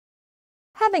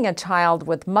Having a child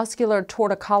with muscular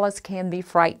torticollis can be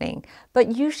frightening,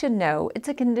 but you should know it's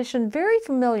a condition very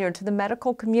familiar to the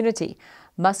medical community.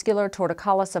 Muscular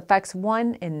torticollis affects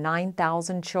 1 in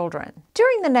 9,000 children.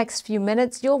 During the next few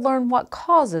minutes, you'll learn what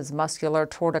causes muscular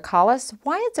torticollis,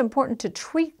 why it's important to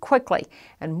treat quickly,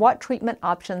 and what treatment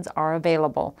options are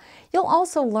available. You'll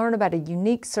also learn about a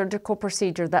unique surgical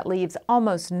procedure that leaves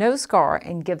almost no scar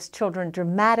and gives children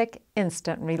dramatic,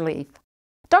 instant relief.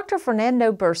 Dr.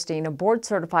 Fernando Burstein, a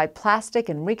board-certified plastic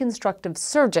and reconstructive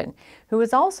surgeon who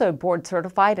is also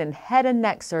board-certified in head and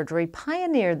neck surgery,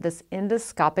 pioneered this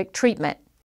endoscopic treatment.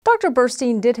 Dr.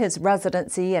 Burstein did his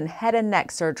residency in head and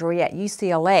neck surgery at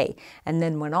UCLA and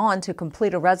then went on to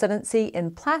complete a residency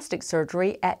in plastic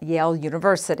surgery at Yale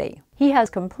University. He has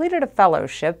completed a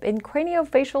fellowship in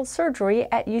craniofacial surgery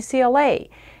at UCLA,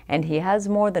 and he has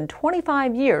more than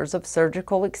 25 years of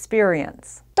surgical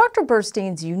experience. Dr.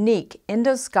 Burstein's unique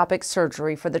endoscopic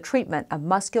surgery for the treatment of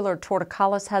muscular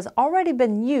torticollis has already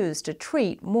been used to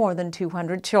treat more than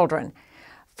 200 children.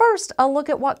 First, a look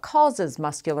at what causes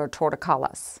muscular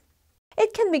torticollis.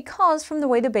 It can be caused from the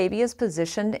way the baby is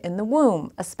positioned in the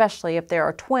womb, especially if there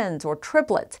are twins or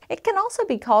triplets. It can also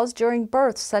be caused during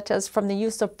birth, such as from the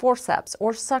use of forceps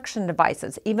or suction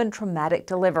devices, even traumatic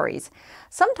deliveries.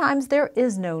 Sometimes there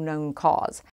is no known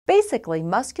cause. Basically,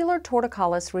 muscular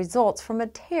torticollis results from a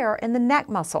tear in the neck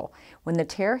muscle. When the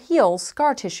tear heals,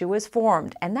 scar tissue is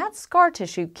formed, and that scar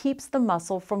tissue keeps the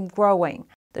muscle from growing.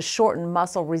 The shortened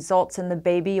muscle results in the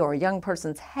baby or young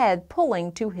person's head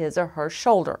pulling to his or her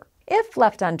shoulder. If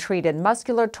left untreated,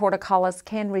 muscular torticollis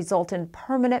can result in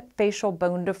permanent facial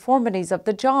bone deformities of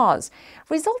the jaws,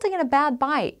 resulting in a bad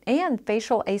bite and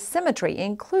facial asymmetry,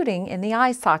 including in the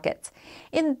eye sockets.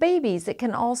 In babies, it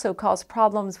can also cause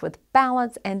problems with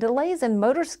balance and delays in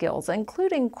motor skills,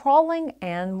 including crawling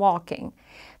and walking.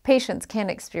 Patients can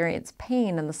experience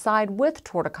pain in the side with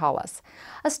torticollis.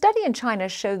 A study in China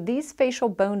showed these facial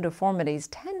bone deformities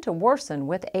tend to worsen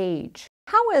with age.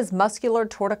 How is muscular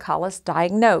torticollis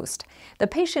diagnosed? The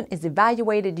patient is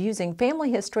evaluated using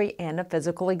family history and a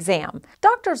physical exam.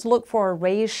 Doctors look for a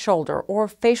raised shoulder or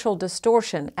facial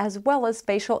distortion as well as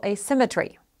facial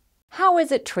asymmetry. How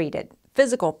is it treated?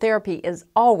 Physical therapy is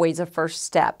always a first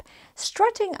step.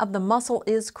 Stretching of the muscle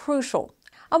is crucial.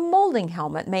 A molding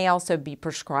helmet may also be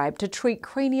prescribed to treat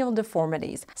cranial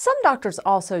deformities. Some doctors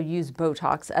also use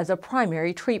Botox as a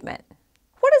primary treatment.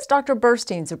 What is Dr.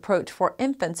 Burstein's approach for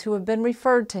infants who have been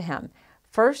referred to him?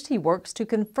 First, he works to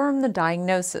confirm the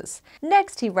diagnosis.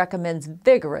 Next, he recommends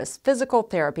vigorous physical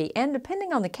therapy, and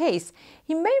depending on the case,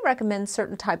 he may recommend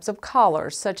certain types of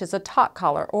collars, such as a taut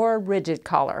collar or a rigid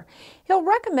collar. He'll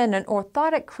recommend an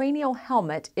orthotic cranial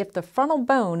helmet if the frontal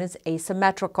bone is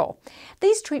asymmetrical.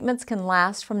 These treatments can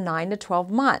last from 9 to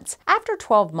 12 months. After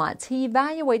 12 months, he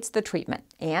evaluates the treatment,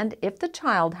 and if the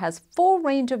child has full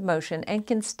range of motion and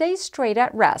can stay straight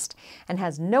at rest and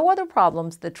has no other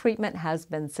problems, the treatment has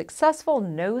been successful.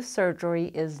 No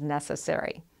surgery is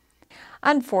necessary.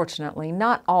 Unfortunately,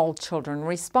 not all children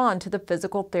respond to the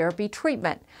physical therapy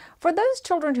treatment. For those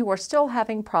children who are still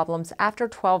having problems after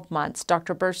 12 months,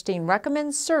 Dr. Burstein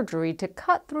recommends surgery to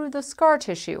cut through the scar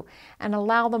tissue and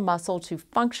allow the muscle to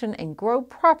function and grow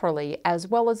properly, as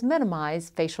well as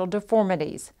minimize facial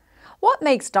deformities. What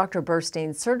makes Dr.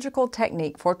 Burstein's surgical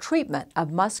technique for treatment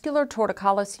of muscular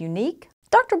torticollis unique?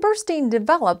 Dr. Burstein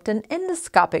developed an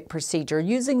endoscopic procedure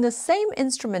using the same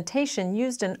instrumentation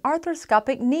used in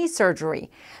arthroscopic knee surgery.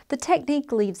 The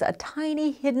technique leaves a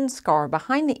tiny hidden scar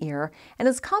behind the ear and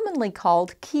is commonly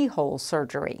called keyhole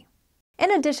surgery.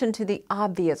 In addition to the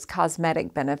obvious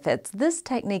cosmetic benefits, this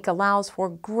technique allows for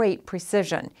great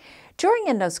precision. During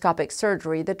endoscopic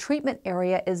surgery, the treatment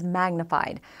area is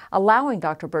magnified, allowing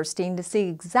Dr. Burstein to see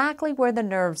exactly where the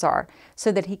nerves are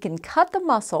so that he can cut the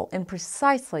muscle in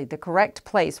precisely the correct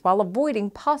place while avoiding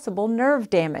possible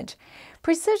nerve damage.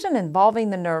 Precision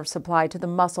involving the nerve supply to the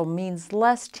muscle means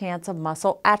less chance of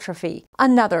muscle atrophy.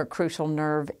 Another crucial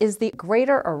nerve is the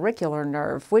greater auricular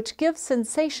nerve, which gives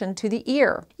sensation to the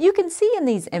ear. You can see in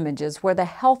these images where the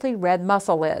healthy red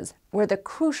muscle is, where the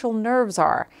crucial nerves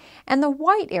are, and the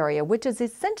white area, which is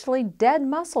essentially dead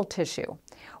muscle tissue.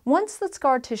 Once the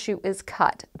scar tissue is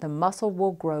cut, the muscle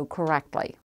will grow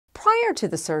correctly. Prior to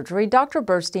the surgery, Dr.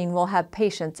 Burstein will have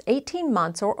patients 18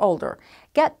 months or older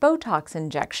get Botox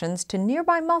injections to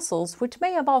nearby muscles which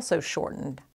may have also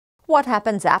shortened. What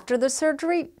happens after the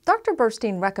surgery? Dr.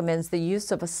 Burstein recommends the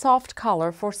use of a soft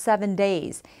collar for 7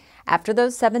 days. After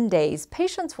those 7 days,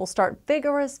 patients will start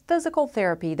vigorous physical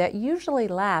therapy that usually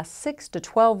lasts 6 to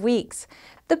 12 weeks.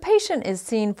 The patient is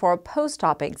seen for a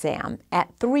post-op exam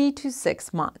at 3 to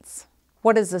 6 months.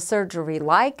 What is the surgery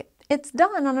like? It's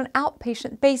done on an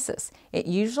outpatient basis. It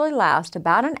usually lasts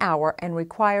about an hour and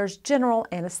requires general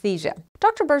anesthesia.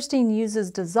 Dr. Burstein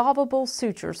uses dissolvable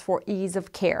sutures for ease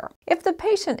of care. If the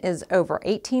patient is over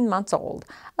 18 months old,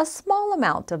 a small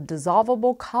amount of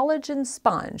dissolvable collagen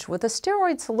sponge with a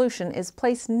steroid solution is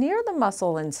placed near the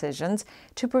muscle incisions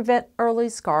to prevent early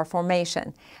scar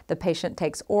formation. The patient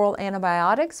takes oral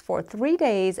antibiotics for 3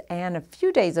 days and a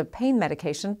few days of pain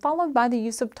medication, followed by the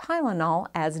use of Tylenol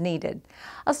as needed.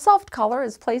 A soft collar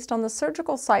is placed on the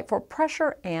surgical site for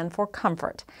pressure and for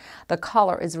comfort. The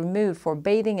collar is removed for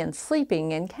bathing and sleeping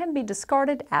and can be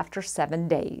discarded after 7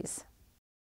 days.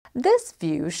 This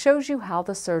view shows you how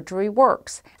the surgery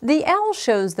works. The L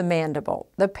shows the mandible.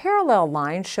 The parallel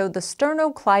lines show the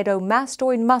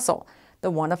sternocleidomastoid muscle, the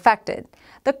one affected.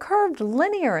 The curved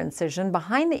linear incision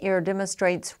behind the ear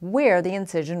demonstrates where the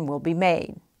incision will be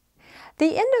made.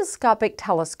 The endoscopic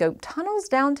telescope tunnels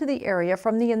down to the area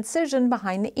from the incision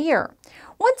behind the ear.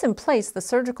 Once in place, the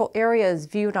surgical area is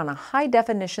viewed on a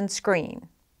high-definition screen.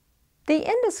 The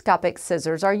endoscopic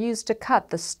scissors are used to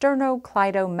cut the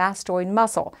sternocleidomastoid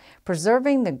muscle,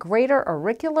 preserving the greater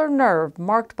auricular nerve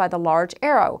marked by the large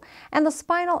arrow, and the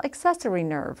spinal accessory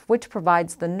nerve, which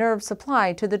provides the nerve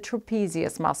supply to the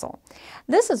trapezius muscle.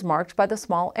 This is marked by the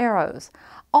small arrows.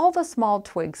 All the small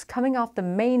twigs coming off the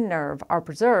main nerve are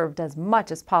preserved as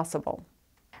much as possible.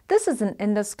 This is an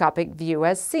endoscopic view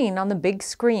as seen on the big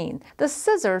screen. The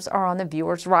scissors are on the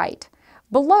viewer's right.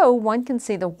 Below, one can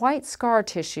see the white scar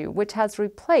tissue, which has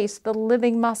replaced the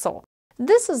living muscle.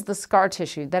 This is the scar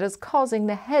tissue that is causing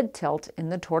the head tilt in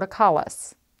the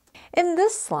torticollis. In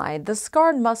this slide, the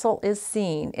scarred muscle is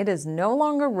seen. It is no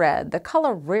longer red, the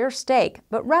color rare steak,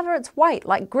 but rather it's white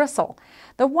like gristle.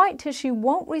 The white tissue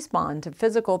won't respond to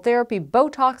physical therapy,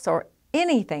 Botox, or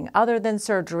anything other than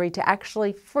surgery to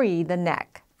actually free the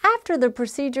neck. After the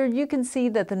procedure, you can see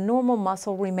that the normal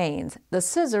muscle remains. The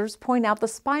scissors point out the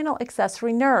spinal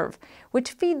accessory nerve,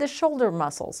 which feed the shoulder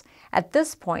muscles. At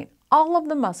this point, all of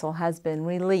the muscle has been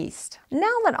released.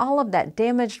 Now that all of that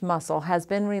damaged muscle has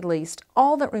been released,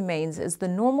 all that remains is the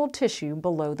normal tissue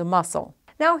below the muscle.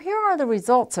 Now here are the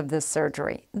results of this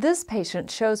surgery. This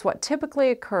patient shows what typically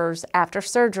occurs after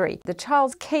surgery. The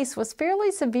child's case was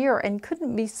fairly severe and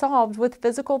couldn't be solved with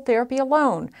physical therapy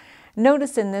alone.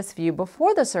 Notice in this view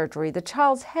before the surgery, the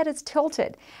child's head is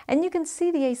tilted, and you can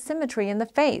see the asymmetry in the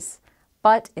face.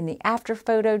 But in the after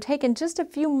photo taken just a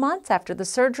few months after the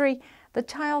surgery, the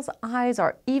child's eyes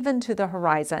are even to the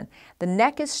horizon. The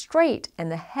neck is straight,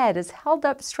 and the head is held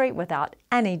up straight without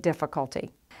any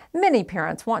difficulty. Many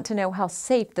parents want to know how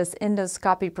safe this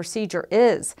endoscopy procedure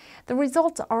is. The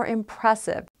results are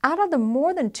impressive. Out of the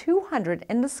more than 200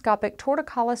 endoscopic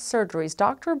torticollis surgeries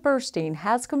Dr. Burstein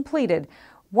has completed,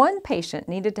 one patient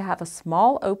needed to have a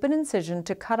small open incision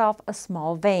to cut off a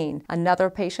small vein. Another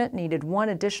patient needed one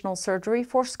additional surgery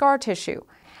for scar tissue.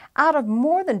 Out of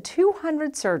more than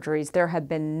 200 surgeries, there have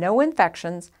been no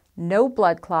infections, no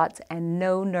blood clots, and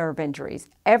no nerve injuries.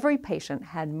 Every patient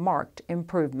had marked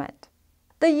improvement.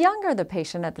 The younger the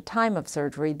patient at the time of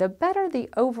surgery, the better the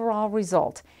overall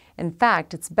result. In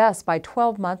fact, it's best by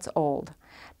 12 months old.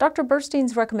 Dr.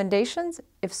 Burstein's recommendations: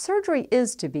 if surgery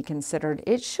is to be considered,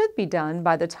 it should be done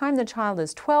by the time the child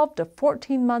is 12 to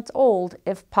 14 months old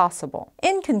if possible.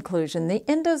 In conclusion, the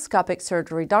endoscopic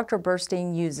surgery Dr.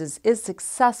 Burstein uses is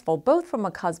successful both from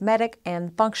a cosmetic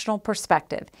and functional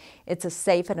perspective. It's a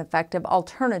safe and effective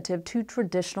alternative to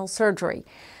traditional surgery.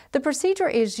 The procedure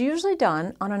is usually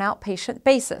done on an outpatient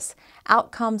basis.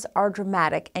 Outcomes are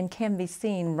dramatic and can be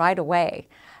seen right away.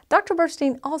 Dr.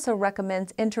 Burstein also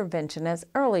recommends intervention as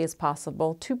early as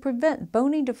possible to prevent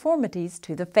bony deformities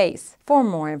to the face. For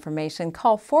more information,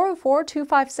 call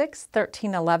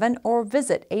 404-256-1311 or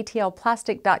visit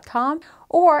atlplastic.com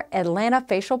or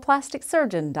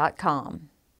atlantafacialplasticsurgeon.com.